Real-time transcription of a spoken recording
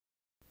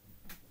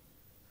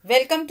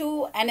Welcome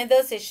to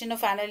another session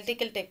of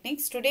analytical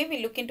techniques. Today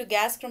we look into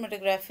gas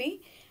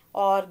chromatography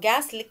or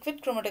gas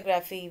liquid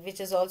chromatography, which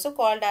is also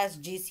called as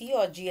GC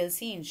or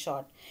GLC in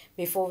short.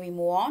 Before we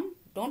move on,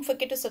 don't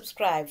forget to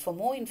subscribe for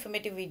more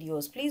informative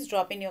videos. Please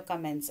drop in your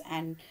comments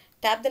and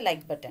tap the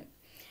like button.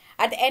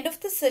 At the end of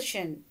the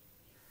session,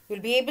 you'll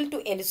be able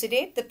to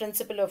elucidate the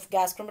principle of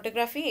gas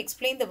chromatography,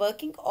 explain the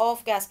working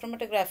of gas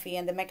chromatography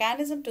and the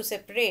mechanism to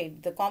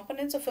separate the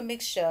components of a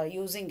mixture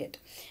using it,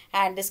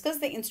 and discuss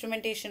the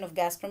instrumentation of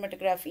gas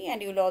chromatography,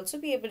 and you'll also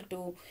be able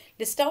to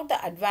list out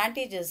the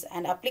advantages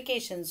and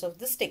applications of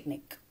this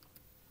technique.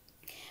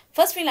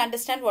 First, we'll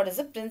understand what is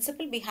the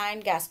principle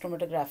behind gas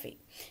chromatography.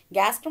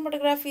 Gas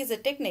chromatography is a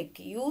technique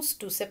used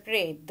to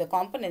separate the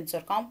components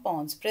or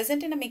compounds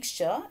present in a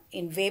mixture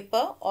in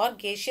vapor or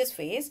gaseous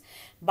phase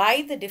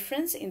by the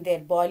difference in their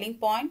boiling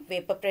point,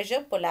 vapor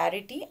pressure,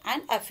 polarity,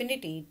 and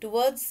affinity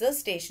towards the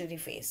stationary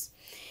phase.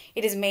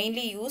 It is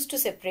mainly used to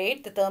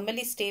separate the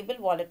thermally stable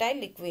volatile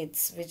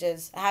liquids, which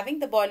is having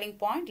the boiling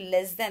point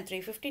less than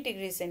 350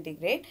 degrees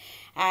centigrade,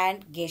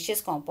 and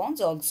gaseous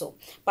compounds also.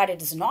 But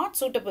it is not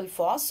suitable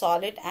for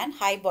solid and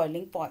high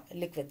boiling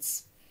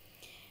liquids.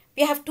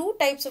 We have two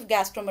types of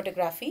gas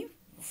chromatography.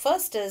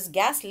 First is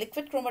gas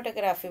liquid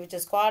chromatography, which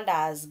is called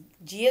as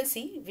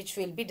GLC, which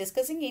we'll be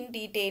discussing in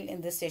detail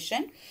in this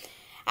session.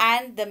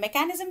 And the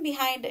mechanism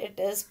behind it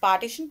is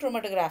partition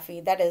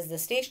chromatography, that is, the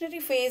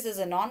stationary phase is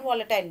a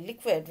non-volatile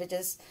liquid which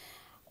is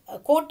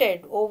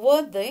coated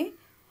over the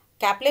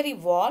capillary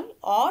wall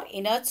or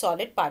inert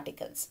solid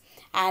particles,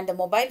 and the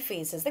mobile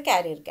phase is the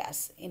carrier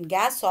gas. In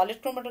gas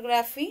solid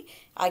chromatography,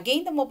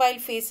 again the mobile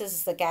phase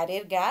is the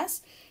carrier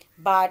gas,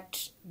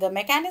 but the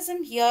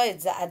mechanism here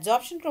is the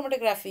adsorption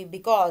chromatography,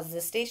 because the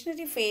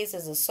stationary phase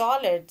is a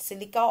solid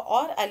silica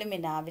or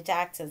alumina which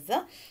acts as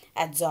the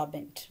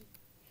adsorbent.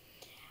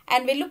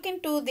 And we look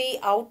into the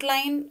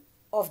outline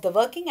of the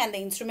working and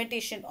the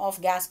instrumentation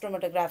of gas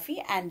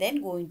chromatography, and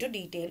then go into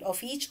detail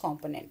of each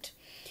component.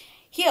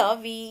 Here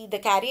the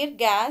carrier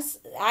gas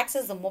acts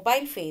as the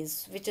mobile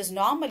phase, which is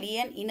normally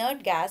an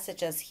inert gas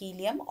such as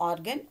helium,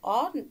 argon,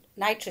 or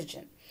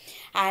nitrogen.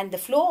 And the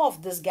flow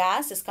of this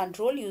gas is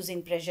controlled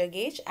using pressure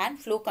gauge and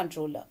flow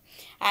controller,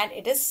 and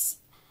it is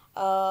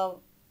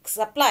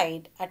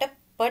supplied at a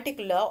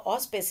particular or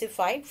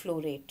specified flow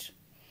rate.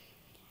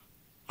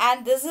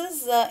 And this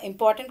is an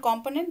important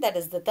component, that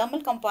is the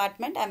thermal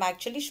compartment. I'm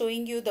actually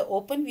showing you the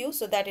open view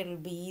so that it will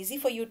be easy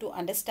for you to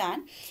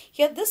understand.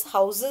 Here this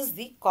houses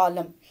the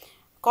column.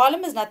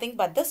 Column is nothing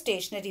but the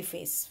stationary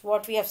phase.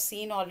 What we have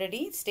seen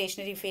already,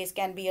 stationary phase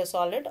can be a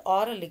solid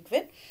or a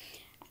liquid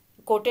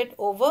coated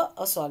over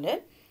a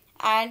solid.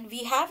 And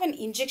we have an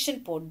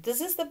injection port.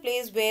 This is the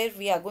place where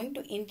we are going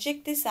to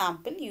inject the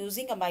sample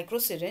using a micro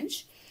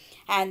syringe.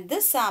 And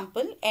this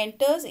sample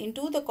enters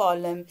into the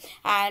column,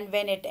 and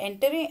when it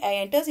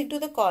enters into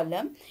the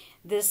column,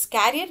 this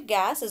carrier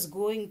gas is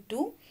going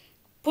to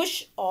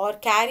push or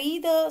carry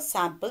the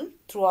sample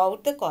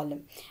throughout the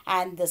column,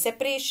 and the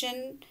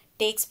separation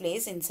takes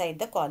place inside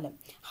the column.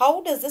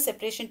 How does the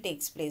separation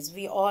takes place?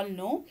 We all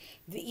know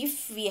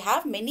if we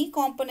have many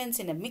components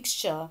in a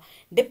mixture,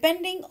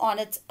 depending on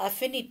its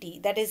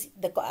affinity, that is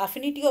the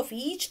affinity of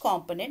each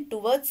component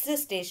towards the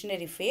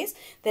stationary phase,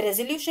 the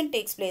resolution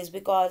takes place,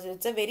 because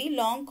it's a very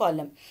long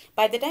column.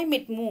 By the time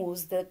it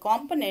moves, the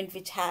component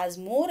which has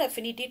more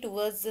affinity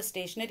towards the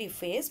stationary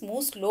phase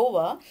moves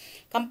slower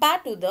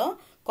compared to the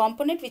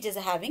component which is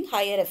having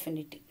higher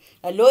affinity,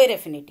 lower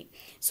affinity.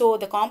 So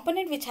the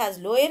component which has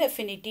lower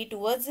affinity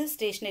towards the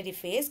stationary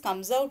phase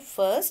comes out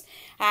first,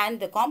 and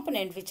the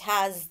component which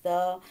has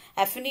the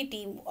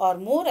affinity or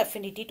more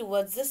affinity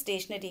towards the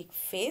stationary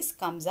phase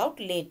comes out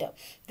later.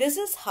 This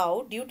is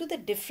how, due to the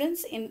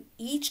difference in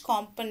each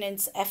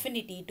component's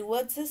affinity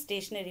towards the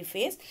stationary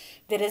phase,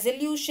 the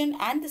resolution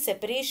and the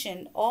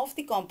separation of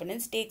the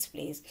components takes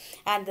place,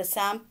 and the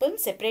sample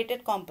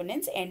separated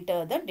components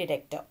enter the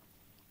detector.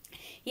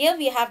 Here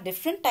we have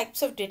different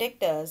types of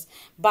detectors,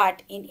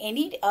 but in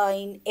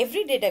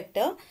every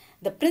detector,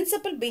 the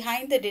principle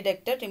behind the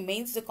detector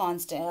remains the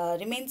constant.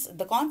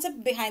 The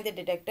concept behind the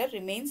detector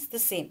remains the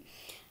same.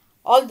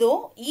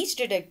 Although each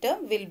detector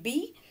will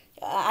be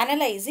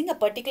analyzing a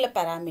particular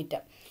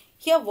parameter.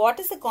 Here, what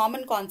is the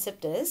common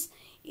concept is,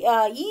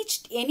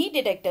 any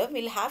detector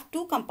will have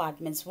two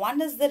compartments.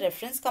 One is the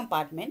reference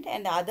compartment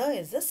and the other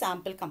is the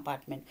sample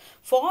compartment.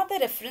 For the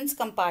reference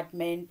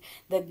compartment,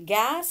 the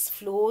gas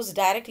flows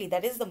directly,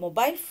 that is the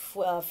mobile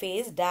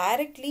phase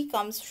directly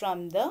comes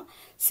from the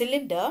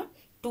cylinder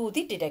to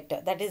the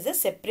detector. That is a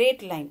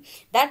separate line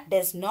that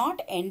does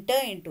not enter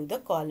into the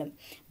column.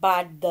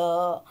 But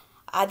the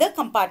other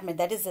compartment,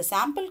 that is the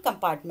sample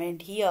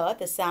compartment, here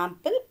the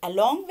sample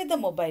along with the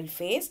mobile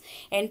phase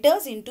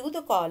enters into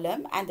the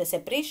column, and the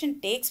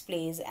separation takes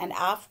place, and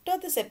after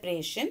the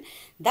separation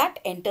that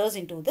enters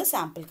into the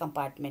sample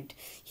compartment.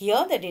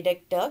 Here the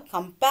detector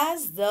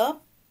compares the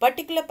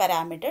particular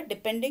parameter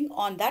depending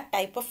on that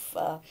type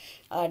of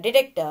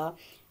detector,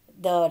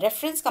 the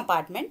reference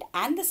compartment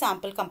and the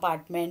sample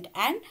compartment,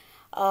 and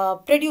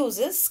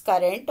produces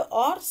current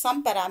or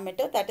some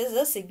parameter, that is,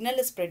 a signal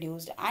is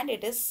produced and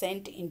it is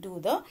sent into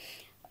the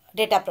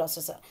data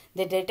processor.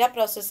 The data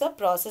processor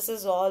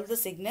processes all the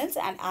signals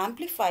and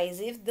amplifies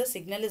if the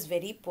signal is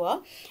very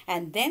poor,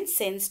 and then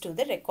sends to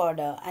the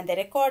recorder, and the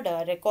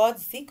recorder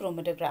records the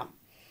chromatogram.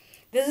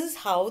 This is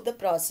how the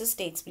process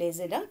takes place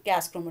in a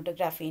gas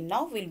chromatography.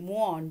 Now we'll move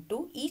on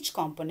to each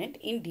component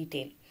in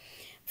detail.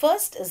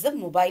 First is the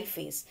mobile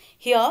phase.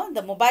 Here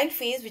the mobile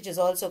phase, which is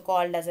also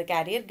called as a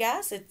carrier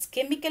gas, it's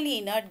chemically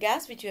inert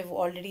gas which we have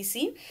already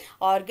seen,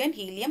 argon,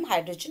 helium,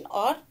 hydrogen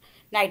or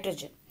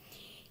nitrogen.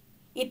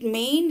 It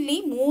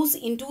mainly moves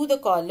into the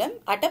column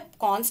at a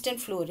constant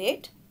flow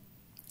rate,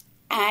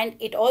 and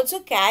it also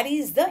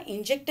carries the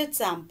injected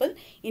sample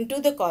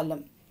into the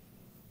column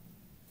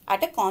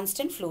at a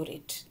constant flow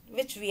rate,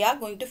 which we are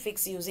going to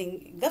fix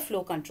using the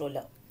flow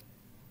controller.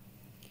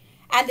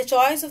 And the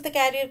choice of the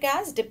carrier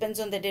gas depends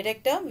on the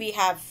detector. We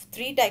have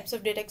three types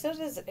of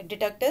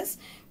detectors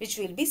which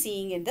we'll be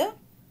seeing in the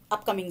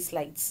upcoming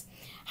slides.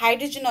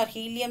 Hydrogen or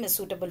helium is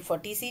suitable for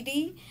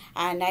TCD,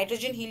 and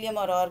nitrogen, helium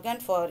or argon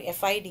for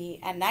FID,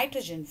 and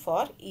nitrogen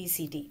for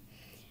ECD.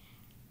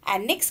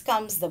 And next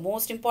comes the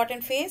most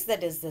important phase,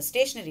 that is the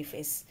stationary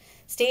phase.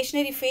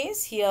 Stationary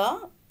phase, here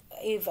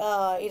if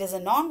it is a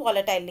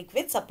non-volatile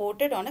liquid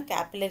supported on a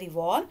capillary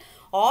wall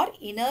or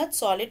inert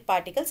solid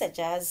particles such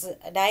as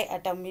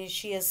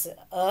diatomaceous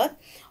earth,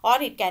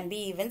 or it can be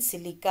even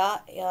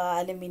silica,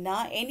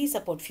 alumina, any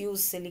support,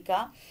 fused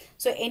silica,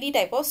 so any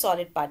type of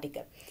solid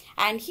particle.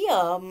 And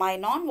here my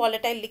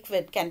non-volatile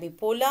liquid can be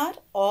polar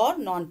or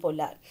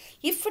non-polar.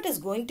 If it is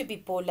going to be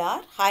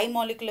polar, high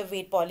molecular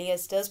weight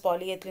polyesters,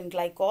 polyethylene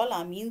glycol,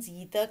 amines,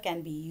 ether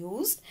can be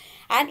used.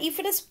 And if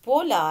it is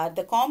polar,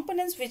 the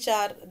components which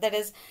are, that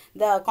is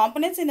the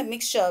components in a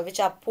mixture which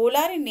are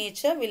polar in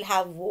nature will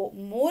have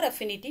more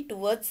affinity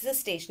towards the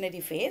stationary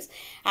phase,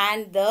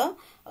 and the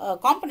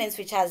components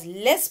which are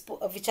less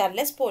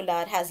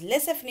polar has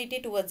less affinity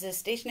towards the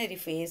stationary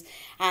phase,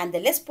 and the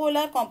less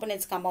polar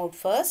components come out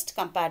first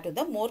compared to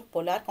the more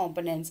polar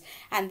components,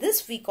 and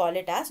this we call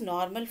it as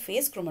normal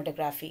phase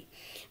chromatography.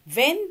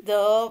 When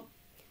the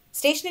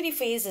stationary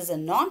phase is a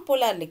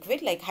non-polar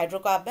liquid like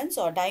hydrocarbons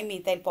or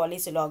dimethyl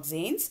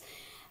polysiloxanes,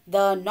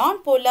 the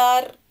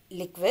non-polar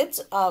liquids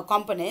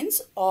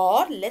components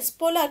or less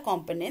polar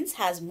components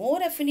has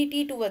more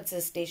affinity towards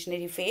the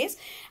stationary phase,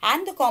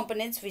 and the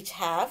components which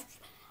are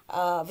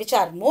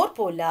more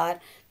polar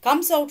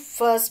comes out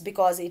first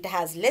because it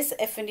has less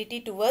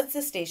affinity towards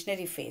the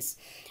stationary phase,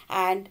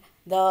 and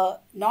the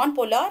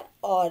non-polar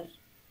or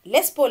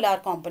less polar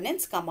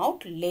components come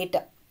out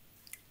later,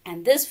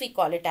 and this we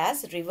call it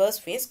as reverse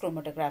phase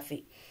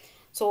chromatography.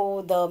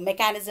 So the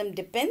mechanism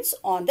depends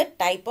on the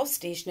type of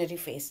stationary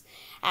phase,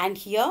 and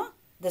here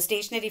the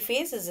stationary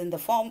phase is in the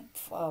form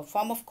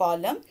of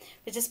column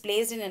which is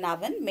placed in an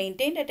oven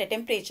maintained at a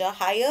temperature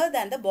higher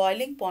than the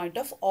boiling point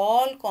of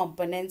all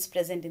components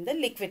present in the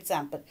liquid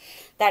sample.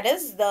 That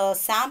is, the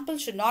sample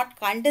should not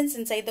condense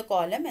inside the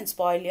column and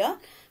spoil your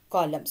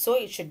column. So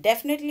it should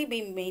definitely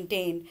be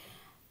maintained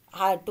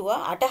at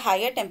a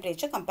higher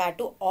temperature compared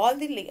to all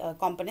the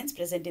components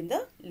present in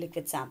the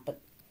liquid sample.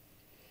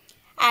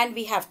 And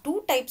we have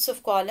two types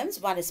of columns.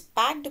 One is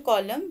packed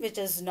column, which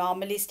is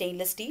normally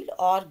stainless steel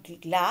or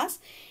glass.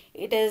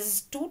 It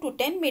is 2 to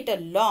 10 meter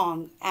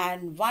long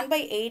and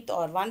 1/8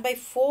 or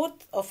 1/4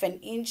 of an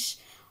inch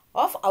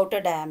of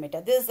outer diameter.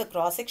 This is the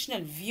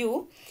cross-sectional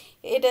view.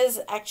 It is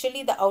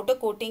actually, the outer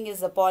coating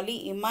is a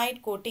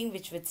polyimide coating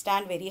which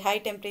withstand very high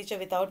temperature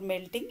without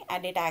melting,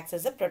 and it acts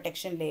as a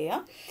protection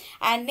layer.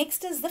 And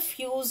next is the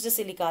fused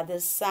silica.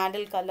 This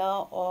sandal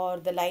color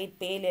or the light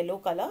pale yellow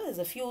color is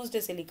a fused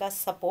silica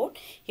support.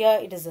 Here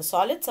it is a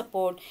solid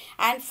support,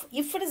 and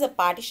if it is a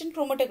partition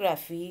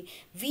chromatography,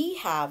 we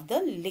have the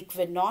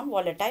liquid,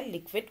 non-volatile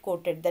liquid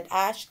coated. That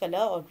ash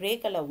color or gray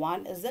color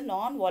one is the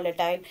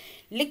non-volatile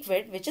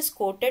liquid which is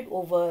coated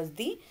over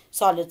the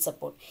solid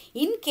support.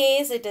 In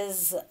case it is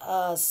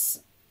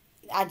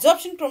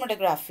adsorption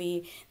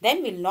chromatography,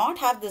 then we'll not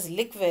have this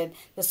liquid.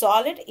 The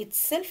solid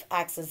itself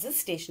acts as the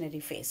stationary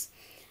phase.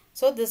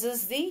 So this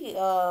is the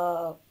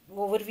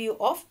overview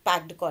of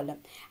packed column.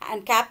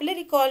 And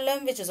capillary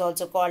column, which is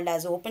also called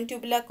as open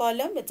tubular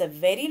column, it's a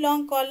very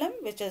long column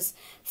which is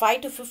 5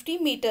 to 50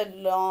 meter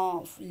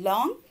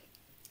long,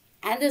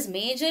 and is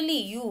majorly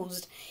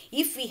used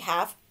if we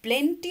have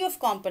plenty of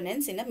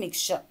components in a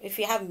mixture. If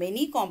we have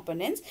many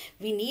components,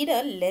 we need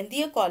a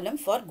lengthier column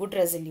for good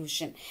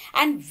resolution,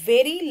 and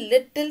very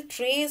little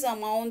trace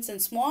amounts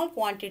and small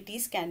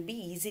quantities can be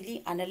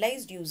easily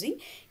analyzed using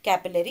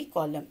capillary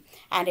column.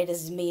 And it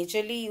is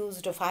majorly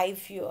used of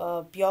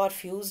pure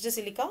fused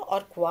silica or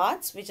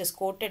quartz, which is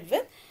coated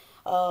with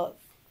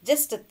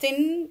just a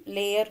thin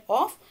layer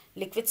of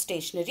liquid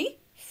stationary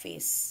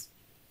phase.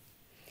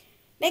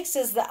 Next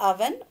is the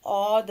oven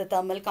or the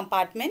thermal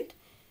compartment.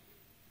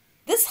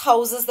 This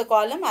houses the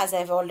column, as I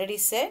have already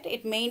said.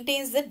 It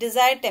maintains the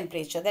desired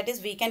temperature, that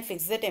is, we can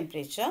fix the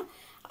temperature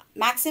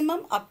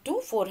maximum up to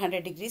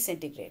 400 degrees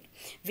centigrade.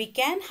 We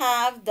can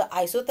have the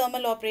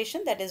isothermal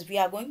operation, that is, we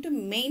are going to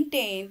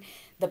maintain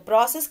the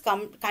process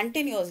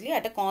continuously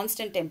at a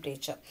constant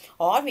temperature.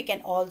 Or we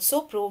can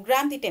also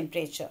program the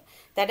temperature.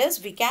 That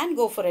is, we can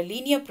go for a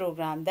linear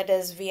program. That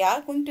is, we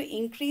are going to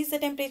increase the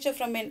temperature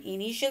from an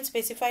initial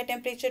specified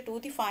temperature to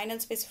the final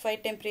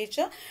specified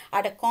temperature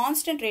at a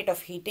constant rate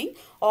of heating.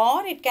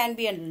 Or it can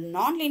be a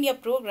non-linear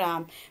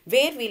program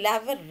where we'll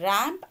have a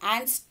ramp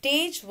and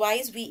stage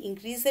wise we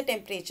increase the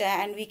temperature,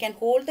 and we can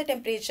hold the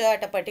temperature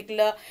at a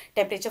particular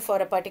temperature for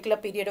a particular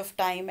period of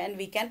time, and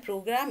we can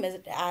program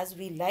it as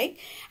we like.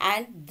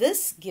 And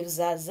this gives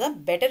us a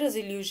better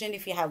resolution.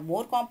 If you have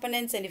more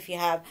components and if you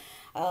have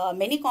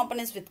many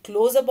components with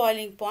closer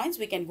boiling points,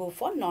 we can go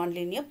for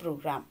non-linear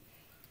program.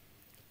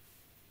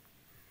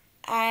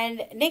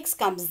 And next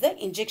comes the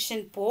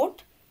injection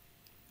port.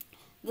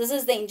 This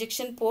is the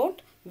injection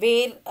port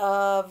where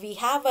we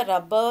have a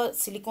rubber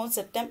silicone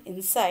septum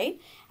inside,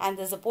 and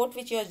there's a port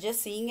which you are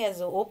just seeing as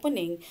an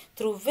opening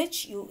through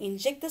which you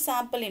inject the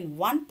sample in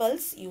one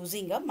pulse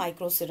using a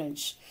micro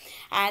syringe.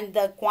 And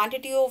the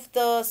quantity of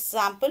the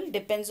sample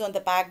depends on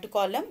the packed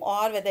column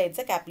or whether it's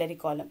a capillary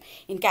column.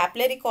 In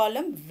capillary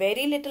column,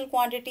 very little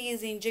quantity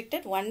is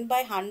injected,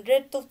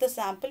 1/100th of the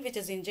sample which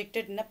is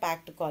injected in a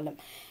packed column,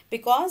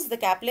 because the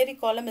capillary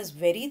column is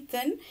very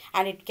thin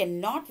and it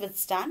cannot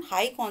withstand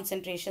high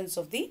concentrations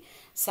of the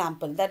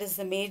sample. That is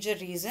the major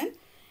reason.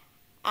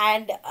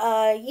 And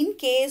in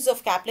case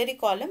of capillary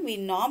column, we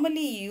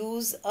normally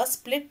use a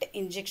split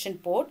injection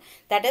port.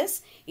 That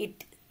is,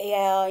 it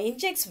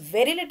injects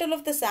very little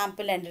of the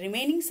sample and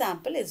remaining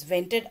sample is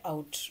vented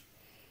out.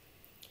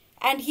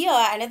 And here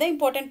another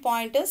important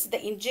point is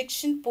the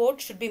injection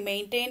port should be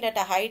maintained at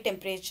a high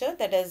temperature,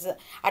 that is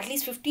at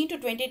least 15 to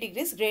 20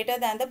 degrees greater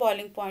than the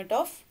boiling point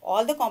of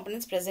all the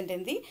components present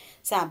in the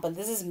sample.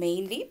 This is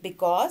mainly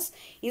because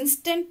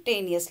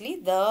instantaneously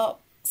the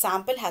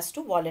sample has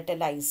to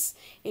volatilize.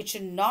 It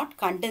should not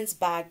condense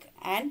back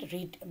and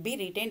be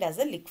retained as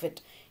a liquid.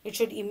 It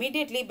should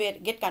immediately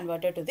get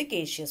converted to the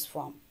gaseous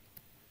form.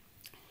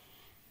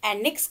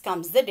 And next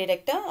comes the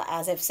detector.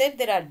 As I've said,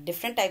 there are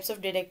different types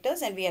of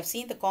detectors, and we have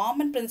seen the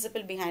common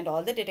principle behind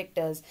all the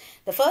detectors.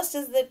 The first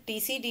is the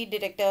TCD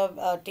detector,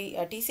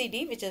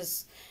 TCD, which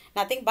is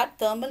nothing but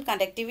thermal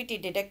conductivity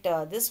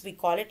detector. This we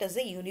call it as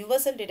a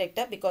universal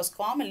detector because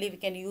commonly we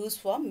can use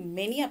for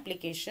many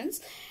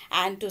applications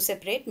and to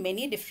separate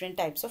many different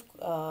types of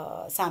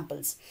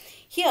samples.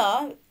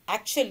 Here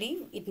actually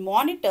it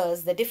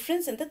monitors the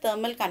difference in the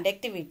thermal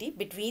conductivity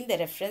between the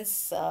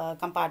reference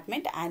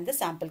compartment and the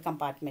sample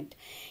compartment.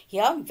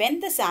 Here, when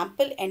the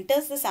sample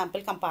enters the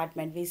sample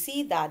compartment, we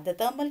see that the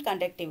thermal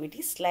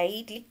conductivity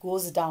slightly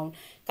goes down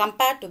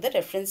compared to the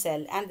reference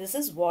cell, and this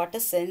is what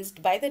is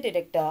sensed by the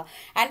detector,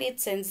 and it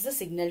sends the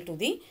signal to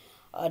the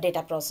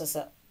data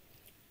processor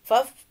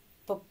for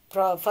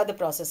the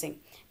processing.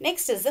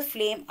 Next is the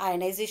flame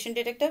ionization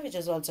detector, which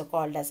is also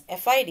called as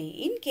FID.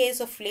 In case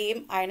of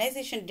flame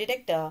ionization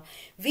detector,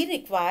 we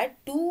require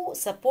two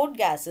support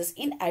gases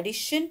in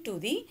addition to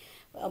the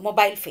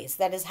mobile phase,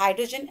 that is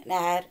hydrogen and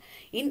air,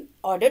 in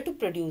order to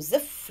produce the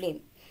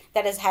flame.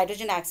 That is,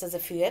 hydrogen acts as a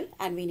fuel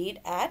and we need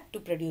air to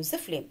produce the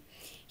flame.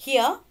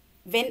 Here,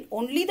 when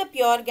only the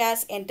pure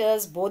gas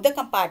enters both the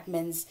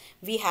compartments,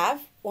 we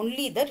have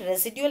only the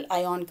residual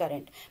ion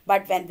current.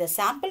 But when the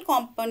sample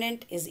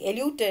component is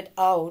eluted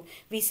out,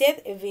 we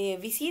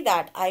see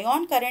that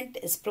ion current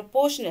is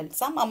proportional.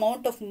 Some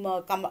amount of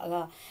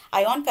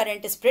ion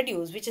current is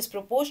produced which is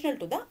proportional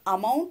to the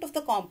amount of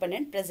the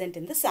component present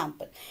in the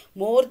sample.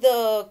 More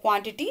the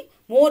quantity,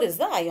 more is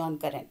the ion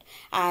current.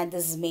 And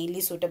this is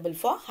mainly suitable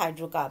for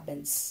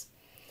hydrocarbons.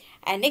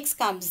 And next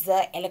comes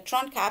the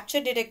electron capture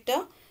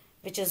detector,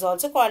 which is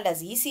also called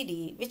as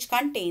ECD, which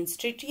contains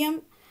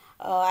tritium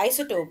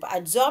isotope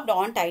adsorbed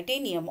on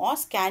titanium or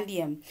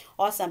scandium,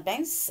 or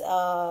sometimes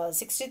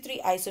 63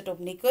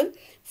 isotope nickel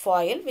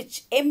foil,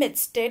 which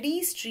emits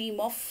steady stream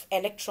of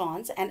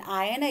electrons and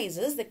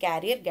ionizes the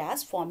carrier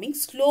gas, forming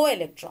slow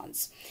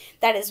electrons.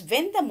 That is,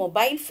 when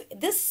the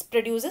this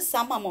produces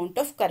some amount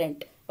of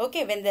current.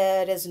 Okay, when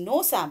there is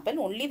no sample,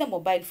 only the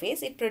mobile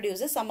phase, it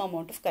produces some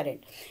amount of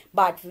current.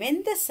 But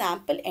when the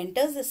sample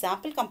enters the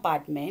sample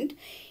compartment,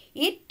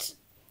 it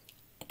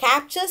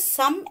captures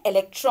some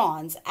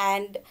electrons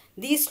and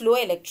these slow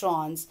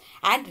electrons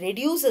and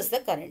reduces the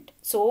current.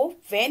 So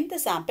when the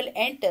sample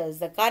enters,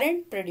 the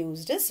current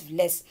produced is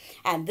less,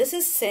 and this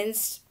is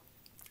sensed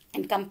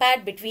and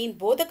compared between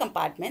both the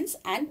compartments,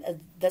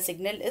 and the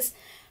signal is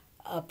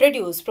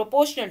produced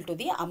proportional to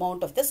the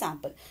amount of the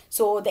sample.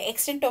 So the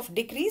extent of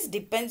decrease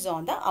depends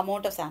on the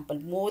amount of sample.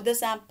 More the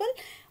sample,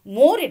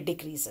 more it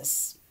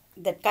decreases.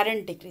 The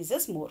current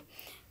decreases more.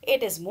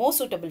 It is more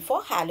suitable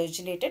for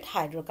halogenated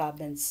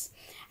hydrocarbons.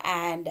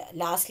 And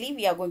lastly,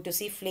 we are going to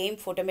see flame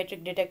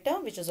photometric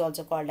detector, which is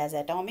also called as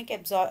atomic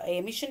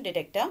emission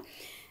detector.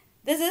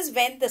 This is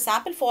when the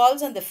sample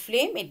falls on the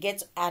flame, it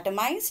gets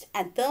atomized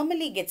and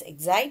thermally gets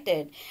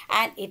excited,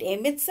 and it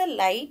emits a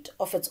light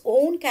of its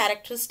own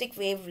characteristic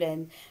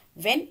wavelength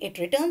when it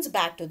returns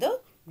back to the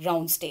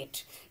ground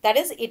state. That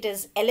is, it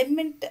is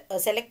element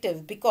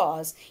selective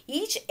because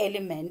each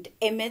element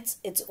emits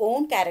its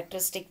own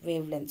characteristic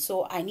wavelength.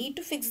 So I need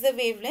to fix the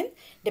wavelength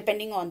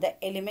depending on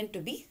the element to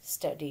be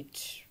studied.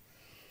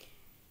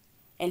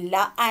 And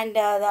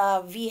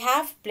we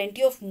have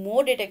plenty of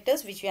more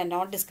detectors which we are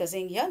not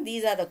discussing here.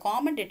 These are the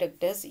common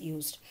detectors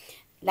used.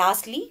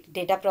 Lastly,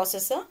 data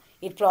processor.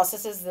 It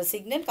processes the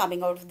signal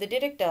coming out of the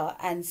detector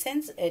and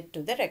sends it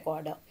to the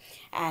recorder.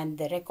 And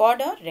the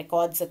recorder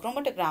records the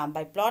chromatogram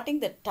by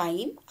plotting the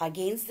time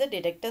against the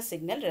detector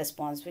signal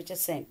response which is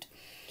sent.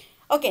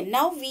 Okay,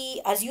 now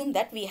we assume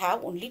that we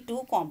have only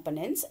two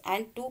components,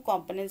 and two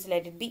components,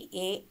 let it be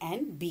A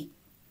and B.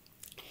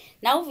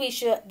 Now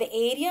the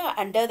area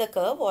under the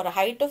curve or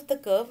height of the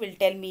curve will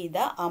tell me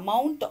the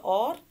amount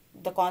or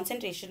the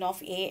concentration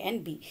of A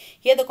and B.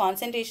 Here the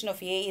concentration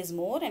of A is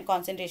more and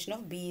concentration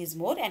of B is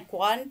more, and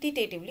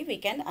quantitatively we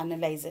can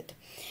analyze it.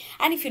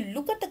 And if you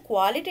look at the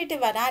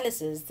qualitative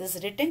analysis, this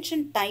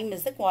retention time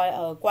is the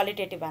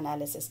qualitative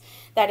analysis.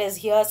 That is,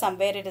 here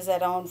somewhere it is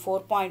around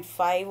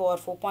 4.5 or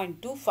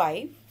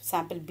 4.25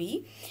 sample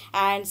B,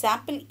 and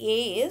sample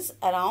A is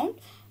around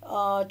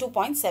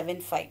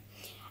 2.75.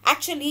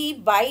 Actually,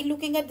 by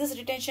looking at this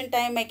retention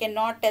time, I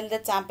cannot tell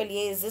that sample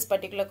A is this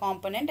particular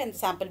component and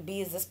sample B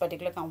is this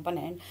particular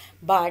component.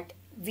 But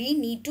we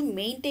need to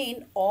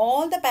maintain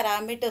all the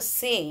parameters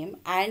same,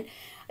 and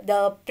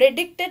the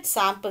predicted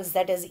samples,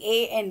 that is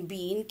A and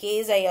B, in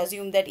case I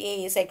assume that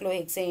A is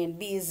cyclohexane,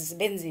 B is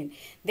benzene,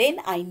 then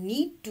I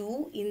need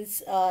to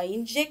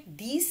inject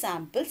these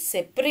samples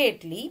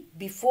separately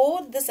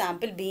before the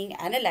sample being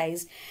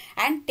analyzed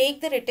and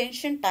take the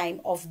retention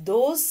time of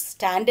those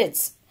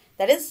standards,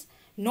 that is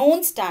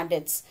known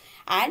standards,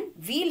 and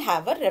we'll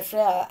have a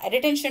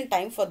retention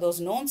time for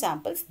those known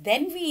samples.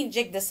 Then we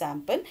inject the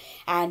sample,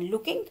 and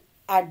looking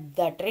at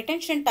that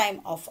retention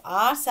time of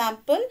our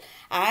sample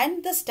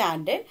and the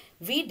standard,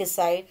 we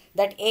decide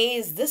that A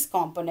is this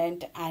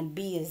component and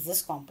B is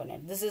this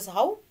component. This is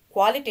how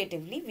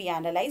qualitatively we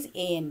analyze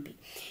A and B.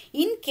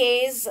 In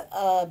case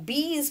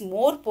B is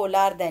more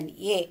polar than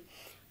A,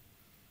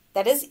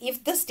 that is,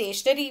 if the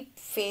stationary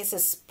phase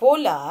is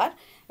polar,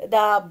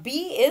 the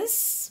B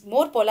is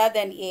more polar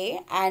than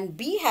A, and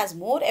B has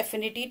more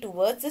affinity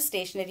towards the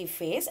stationary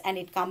phase, and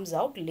it comes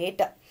out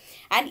later,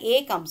 and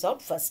A comes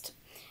out first.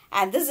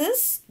 And this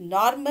is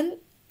normal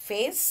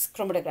phase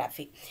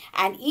chromatography.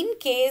 And in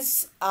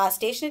case our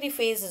stationary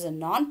phase is a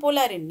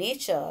non-polar in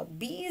nature,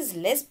 B is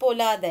less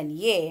polar than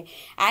A,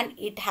 and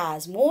it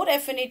has more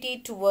affinity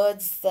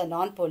towards the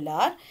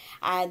non-polar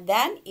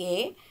than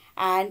A,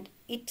 and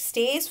it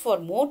stays for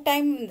more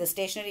time in the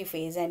stationary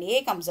phase, and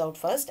A comes out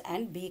first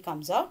and B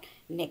comes out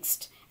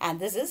next.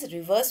 And this is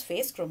reverse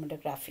phase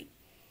chromatography.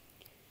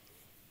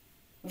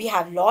 We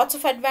have lots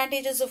of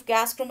advantages of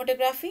gas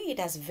chromatography. It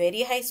has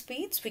very high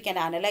speeds. We can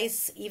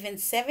analyze even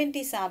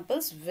 70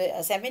 samples,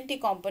 70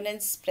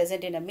 components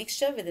present in a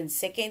mixture within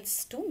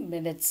seconds to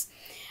minutes.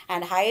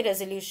 And high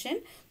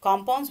resolution,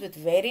 compounds with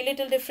very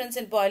little difference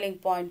in boiling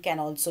point can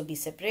also be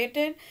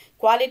separated.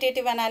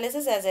 Qualitative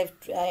analysis, as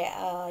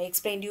I've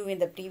explained you in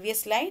the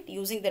previous slide,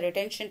 using the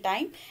retention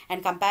time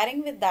and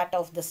comparing with that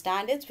of the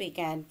standards, we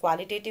can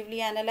qualitatively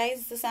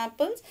analyze the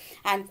samples.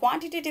 And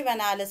quantitative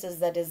analysis,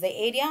 that is the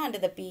area under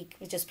the peak,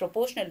 which is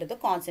proportional to the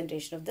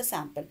concentration of the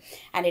sample.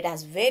 And it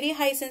has very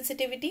high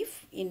sensitivity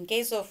in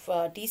case of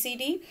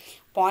TCD,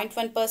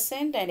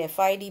 0.1%, and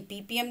FID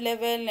ppm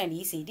level, and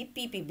ECD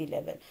ppb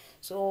level.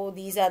 So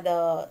these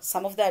are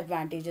some of the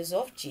advantages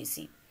of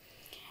GC.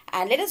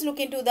 And let us look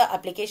into the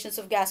applications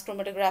of gas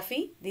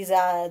chromatography. This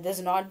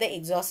is not the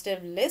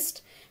exhaustive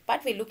list,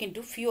 but we look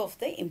into few of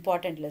the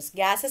important lists.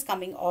 Gases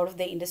coming out of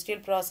the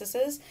industrial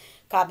processes: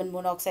 carbon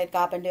monoxide,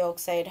 carbon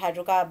dioxide,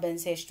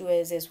 hydrocarbons,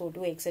 H2S,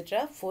 SO2,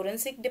 etc.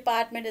 Forensic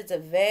department is a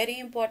very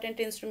important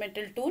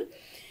instrumental tool,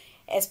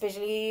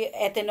 especially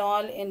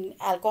ethanol in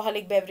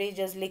alcoholic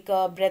beverages,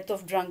 liquor, breath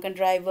of drunken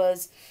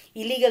drivers,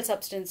 illegal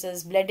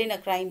substances, blood in a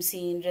crime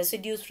scene,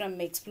 residues from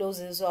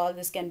explosives, all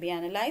this can be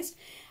analyzed.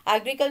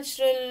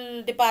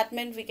 Agricultural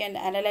department, we can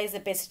analyze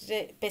the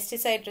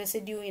pesticide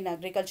residue in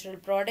agricultural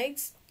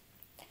products.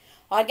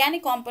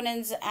 Organic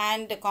components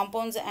and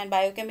compounds and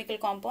biochemical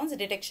compounds,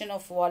 detection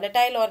of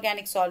volatile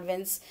organic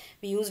solvents.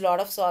 We use a lot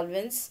of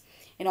solvents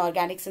in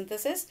organic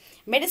synthesis.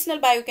 Medicinal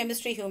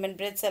biochemistry, human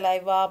breath,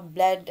 saliva,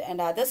 blood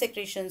and other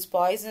secretions,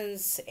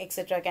 poisons,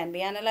 etc. can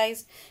be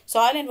analyzed.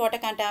 Soil and water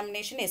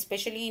contamination,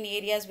 especially in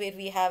areas where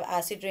we have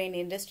acid rain,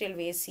 industrial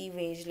waste,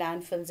 sewage,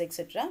 landfills,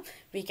 etc.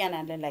 we can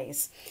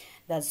analyze.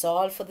 That's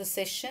all for the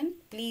session.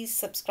 Please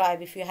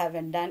subscribe if you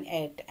haven't done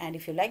it, and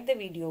if you like the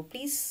video,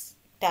 please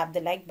tap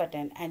the like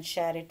button and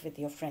share it with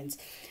your friends.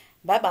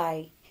 Bye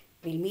bye.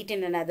 We'll meet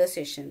in another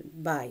session.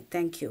 Bye.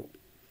 Thank you.